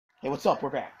Hey, what's up? We're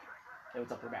back. Hey,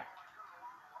 what's up? We're back.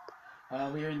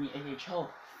 We are in the AHL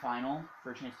final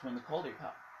for a chance to win the Calder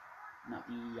Cup, not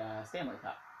the Stanley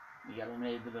Cup. We got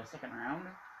eliminated in the second round.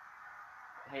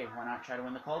 Hey, why not try to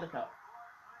win the Calder Cup?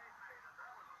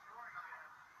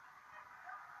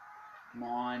 Come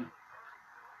on.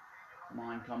 Come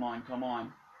on, come on, come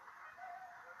on.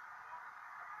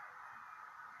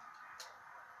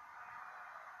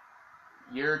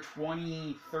 Year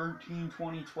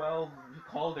 2013-2012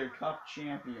 Calder Cup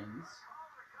champions.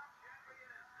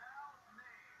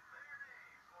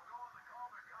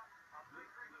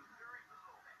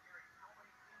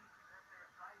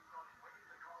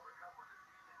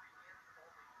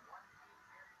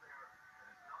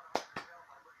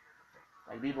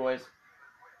 Like B boys.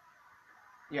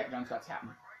 Yeah, John Scott's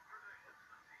happening.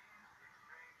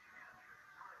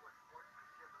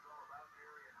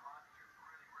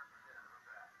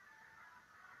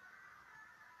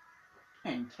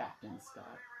 And Captain Scott.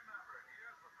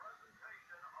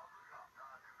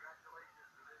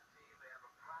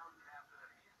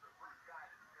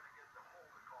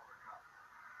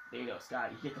 There you go,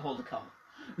 Scott. You get to hold the cup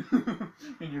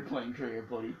in your playing career,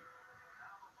 buddy.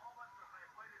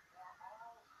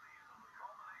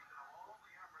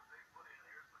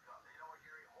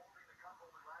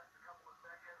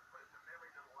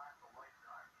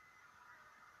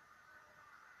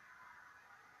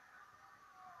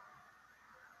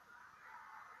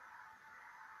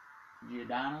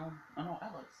 Giordano? Oh no,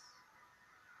 Ellis.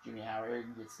 Jimmy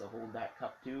Howard gets to hold that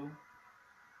cup too.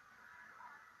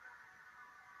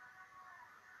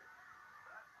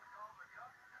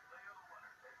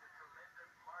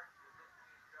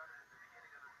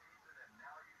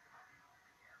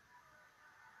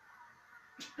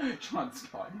 John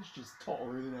Scott is just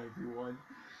taller than everyone.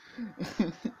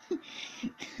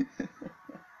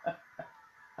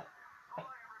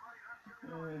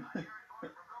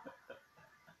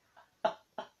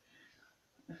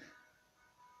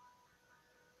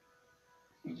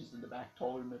 He's just in the back,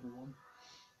 taller than everyone.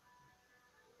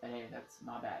 And hey, that's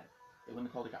not bad. They win the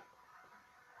Calder Cup.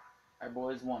 Our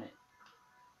boys won it.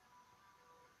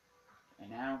 And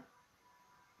now,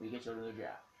 we get to go to the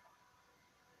draft.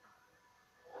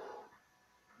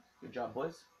 Good job,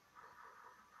 boys.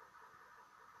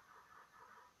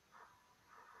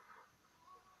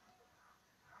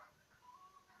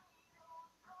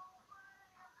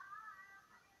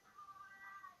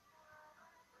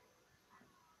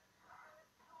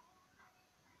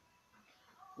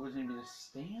 Who's going to be the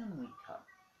Stanley Cup?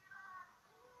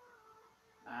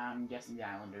 I'm guessing the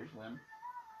Islanders win.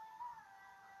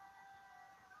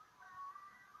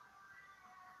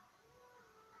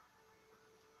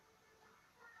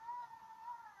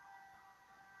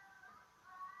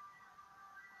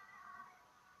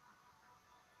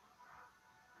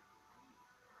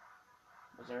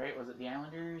 Was I right? Was it the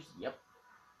Islanders? Yep.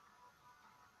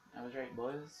 I was right,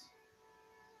 boys.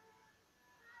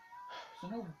 So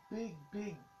no big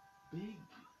free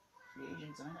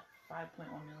agents. I got $5.1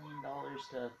 million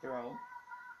to throw.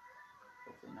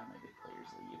 Hopefully none of my big players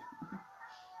leave.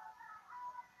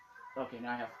 Okay,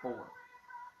 now I have 4.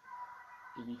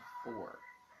 Give me 4.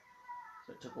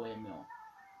 So it took away $1 million.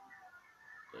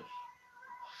 Ish.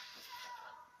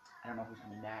 I don't know who's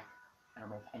coming back. I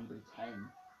don't know if anybody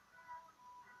can.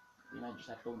 We might just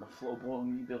have to go into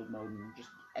full-blown rebuild mode and just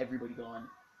everybody gone.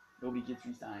 Nobody gets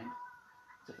re-signed.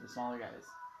 Except for the smaller guys.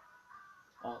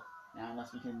 Well, now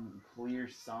unless we can clear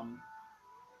some...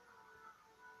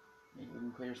 Maybe we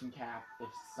can clear some cap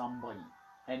if somebody,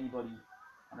 anybody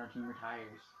on our team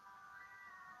retires.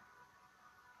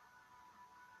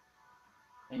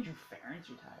 Andrew Ference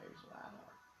retires. Wow.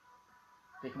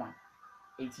 Okay, come on.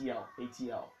 ATL.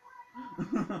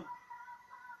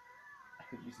 I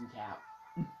could use some cap.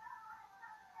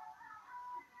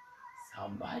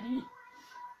 Somebody.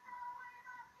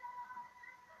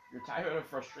 Retire out of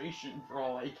frustration for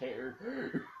all I care.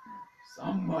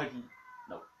 Somebody.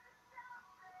 Nope.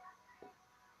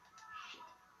 Shit.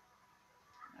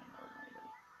 I don't know anybody.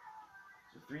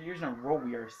 So 3 years in a row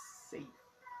we are safe.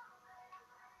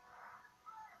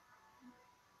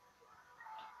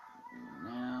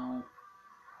 Now,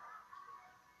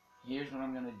 here's what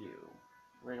I'm gonna do.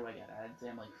 Where do I get it? I'd say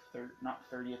I'm like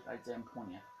not 30th, I'd say I'm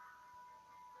 20th.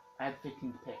 I have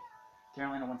 15th pick.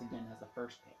 Carolina once again has the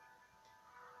first pick.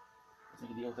 Let's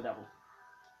make a deal with the devil.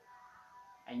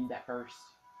 I need that first.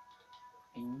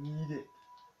 I need it.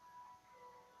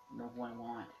 You know who I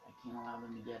want. I can't allow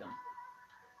them to get him.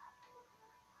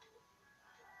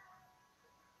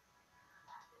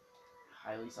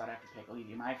 Highly sought after pick. I'll give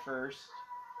you my first.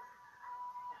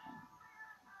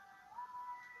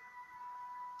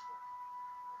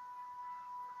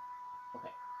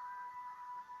 Okay.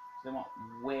 So they want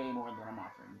way more than I'm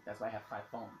offering. That's why I have 5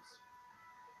 phones.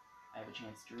 I have a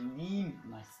chance to redeem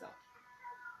my stuff.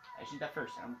 I just need that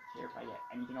first. I don't care if I get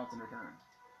anything else in return.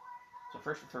 So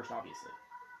first for first, obviously.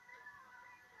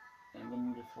 And I'm going to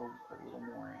need to throw a little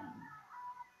more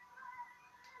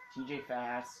in. TJ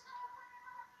Fast.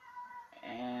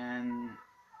 And...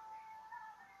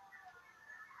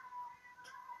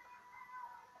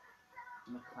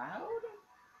 McLeod?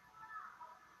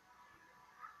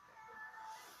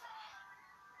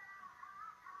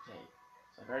 Okay,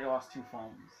 so I've already lost 2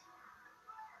 phones.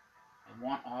 I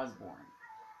want Osborne.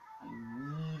 I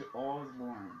need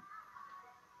Osborne.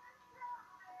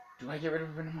 Do I get rid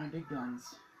of one of my big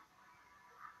guns?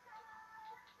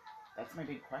 That's my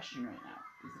big question right now.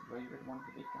 Is it do I get rid of one of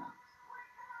the big guns?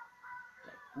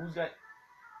 Okay,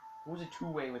 who's a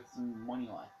 2-way with some money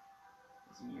left?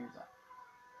 With some years left?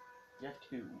 You have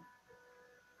 2.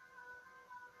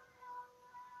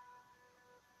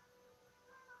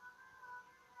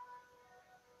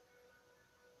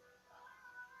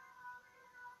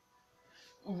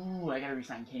 Ooh, I gotta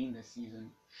resign Kane this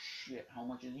season. Shit, how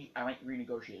much is he? I might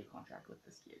renegotiate a contract with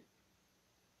this kid.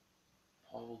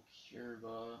 Paul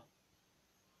Kierba.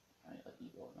 I might let you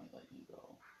go. I might let you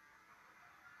go.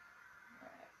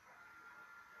 Alright.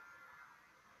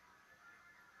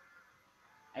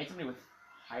 I need somebody with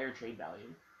higher trade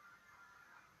value.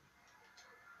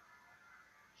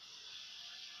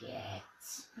 Shit.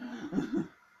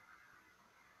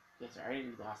 Yes, I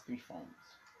already lost 3 phones.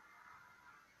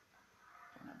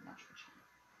 Don't have much of a chance.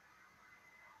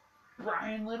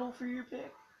 Brian Little for your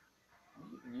pick?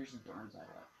 Here's Burns I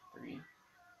left. 3.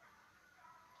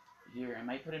 Here, I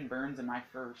might put in Burns in my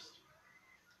first.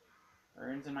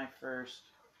 Burns in my first.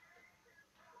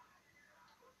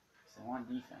 Because I want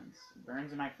defense.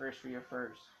 Burns in my first for your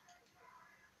first.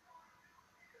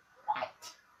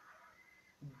 What?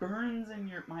 Burns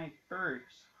in my first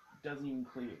doesn't even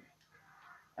clear.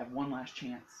 I have one last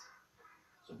chance.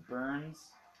 So Burns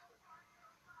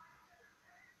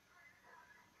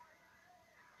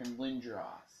and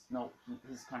Lindros. No,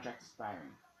 his contract's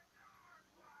expiring.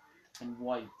 And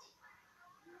White.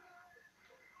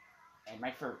 And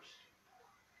my first.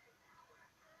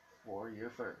 For your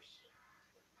first.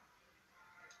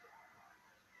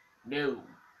 No.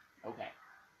 Okay.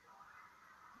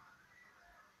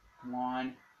 Come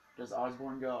on. Does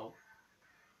Osborne go?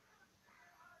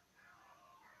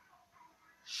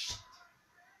 Shit.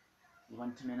 He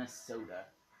went to Minnesota.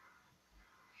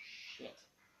 Shit.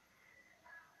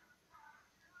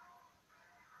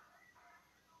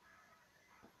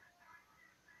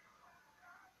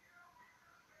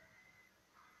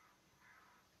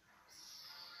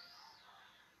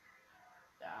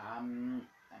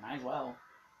 I might as well.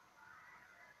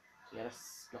 So you got a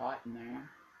Scott in there.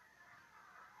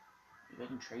 Maybe I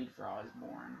can trade for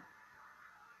Osborne.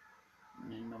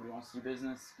 And then nobody wants to do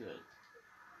business? Good.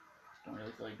 Don't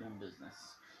really feel like doing business.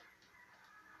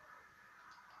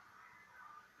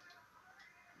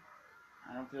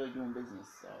 I don't feel like doing business,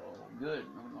 so good.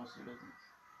 Nobody wants to do business.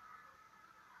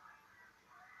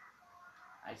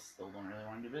 I still don't really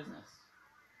want to do business.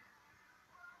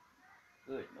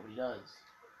 Good. Nobody does.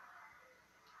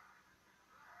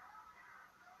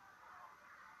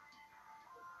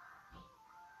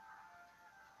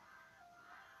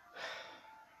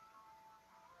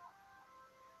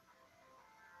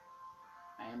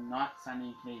 I am not signing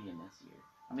a Canadian this year.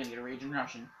 I'm going to get a Raging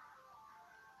Russian.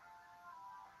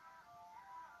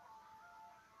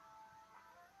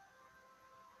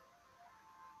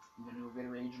 I'm going to go get a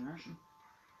Raging Russian.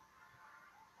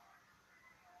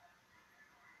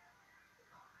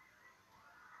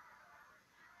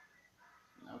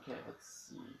 Okay, let's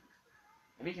see.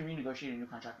 Maybe I can renegotiate a new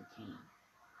contract with Kane.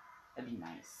 That'd be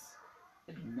nice.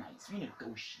 That'd be nice.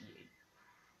 Renegotiate.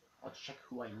 Let's check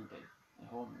who I needed and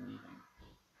who I'm leaving.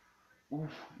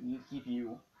 Oof, I need to keep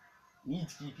you. Need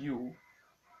to keep you.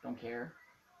 Don't care.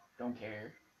 Don't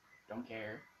care. Don't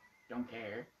care. Don't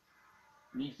care.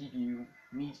 Need to keep you.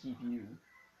 Need to keep you.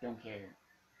 Don't care.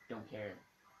 Don't care.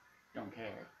 Don't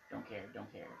care. Don't care.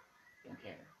 Don't care. Don't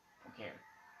care. Don't care.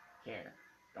 Care.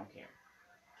 Don't care.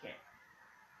 Care.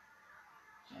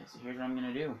 Okay, so here's what I'm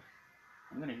gonna do.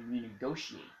 I'm gonna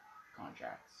renegotiate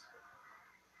contracts.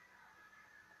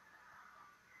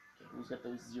 Okay, who's got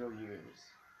those 0 years?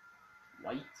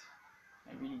 White.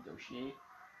 Can I renegotiate?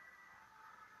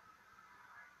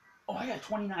 Oh, I got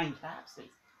 29 cap space.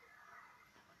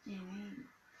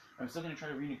 I'm still gonna try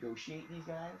to renegotiate these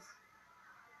guys.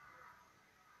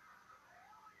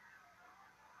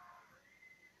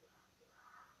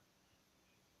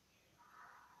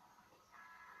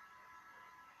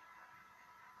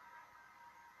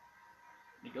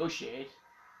 negotiate.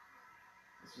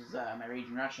 This was my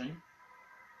Raging Russian.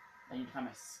 I need to find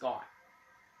my Scott.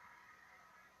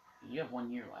 You have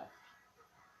 1 year left.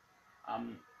 I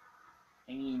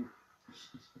mean,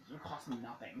 you cost me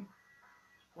nothing.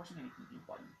 Of course I'm gonna keep you,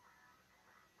 buddy.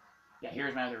 Yeah,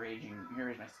 here's my other Raging. Here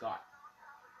is my Scott.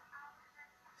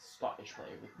 Scottish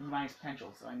player with B-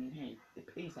 potential, so I mean, hey,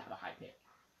 it pays to have a high pick.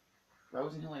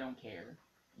 Rosenhill, I don't care.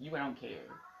 You, I don't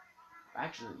care.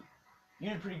 Actually, you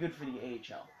did pretty good for the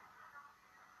AHL.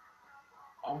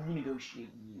 I'll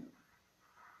renegotiate you.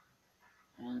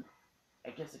 And I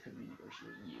guess I could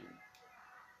renegotiate you.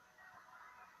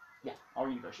 Yeah, I'll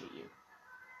renegotiate you.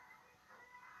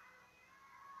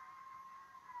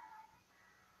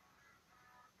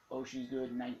 Oshie's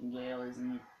good, Nightingale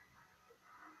isn't.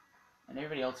 And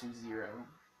everybody else who's 0.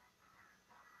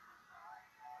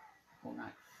 Well,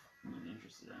 not even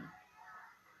interested in.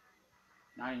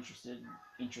 Not interested.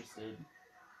 Interested.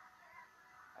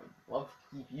 I'd love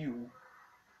to keep you.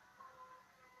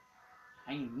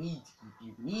 I need to keep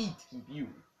you. Need to keep you.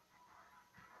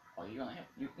 Oh, you only have.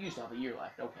 You still have a year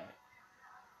left. Okay.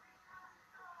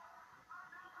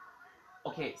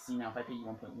 Okay, see now if I pay you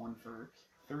 1.1 for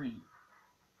 3,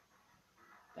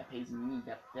 that pays me.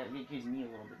 That gives me a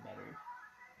little bit better.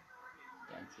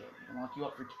 Yeah, it's good. I can lock you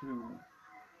up for 2.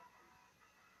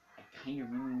 I kind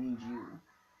of really need you.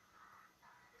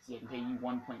 See, I can pay you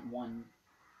 1.1.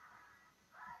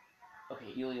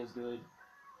 Okay, Elio's good.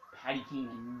 Patty King,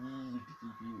 I need to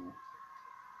keep you.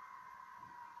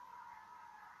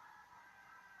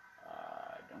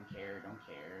 Don't care, don't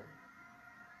care.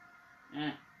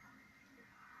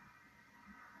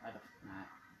 Why the f not?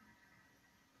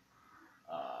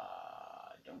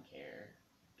 Don't care.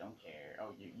 Don't care.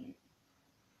 Oh, you.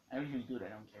 I know who's good, I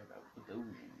don't care about.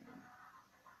 Bogosian.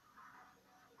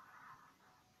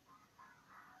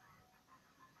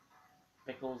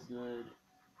 Pickle's good.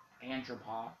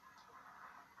 Antropop.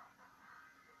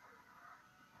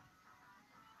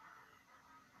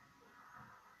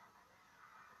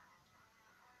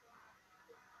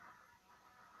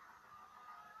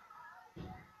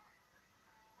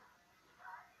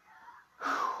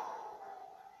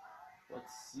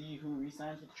 Let's see who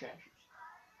resigns with the Thrashers.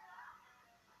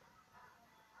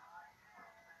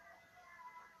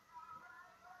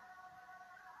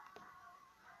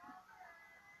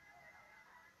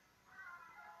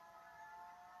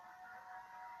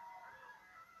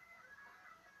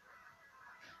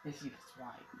 See, that's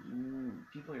why.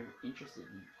 People are interested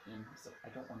in him, so I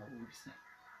don't want to lose him.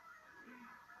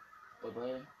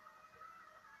 Bye-bye.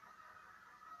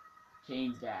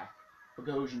 Kane's back.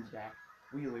 Bogosian's back.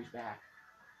 Wheeler's back.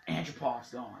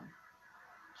 Antropov's gone.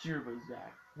 Kirby's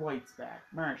back. White's back.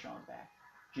 Marchand's back.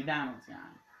 Giordano's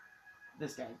gone.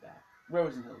 This guy's back.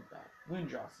 Rosenhill's back.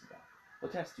 Windross is back.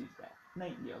 Letestu's back.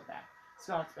 Nightingale's back.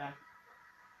 Scott's back.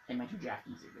 And my 2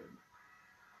 draftees are good.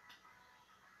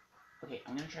 Okay,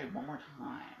 I'm gonna try one more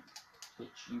time to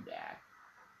get you back.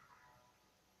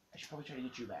 I should probably try to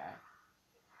get you back.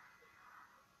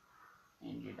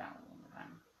 And Giordano one more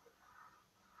time.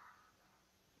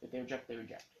 If they reject, they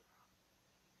reject.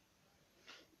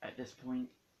 At this point,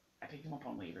 I picked him up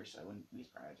on waivers, so I wouldn't be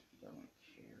surprised if he doesn't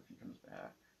care if he comes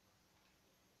back.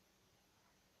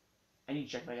 I need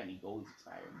to check if I got any goalies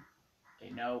expiring.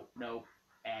 Okay, no, no,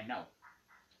 and no.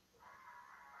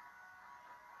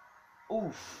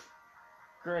 Oof.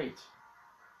 Great.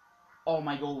 All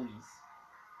my goalies.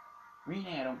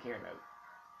 Rene I don't care about.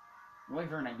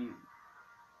 Wyvern I do.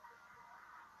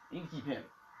 I need to keep him.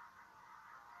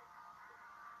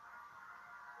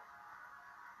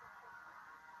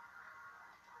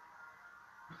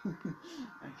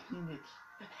 I can't.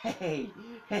 Hey,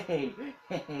 hey,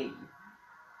 hey.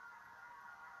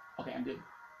 Okay, I'm good.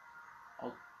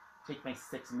 I'll take my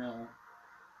 6 mil.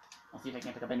 I'll see if I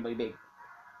can't pick up anybody big.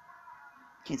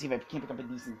 Can't see if I can't pick up a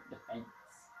decent defense.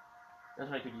 That's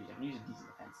what I could use. I can use a decent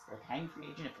defense. Letang free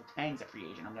agent. If Letang's a free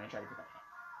agent, I'm gonna try to pick up him.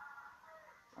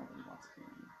 I don't think he wants a free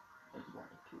agent. I think he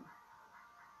wanted 2.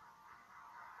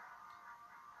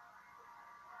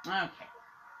 Okay.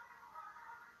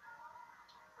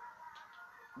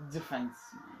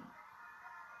 Defenseman.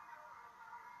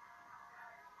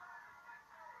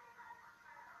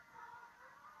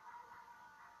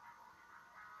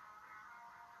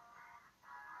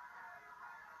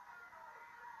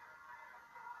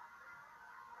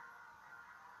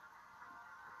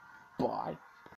 Bye.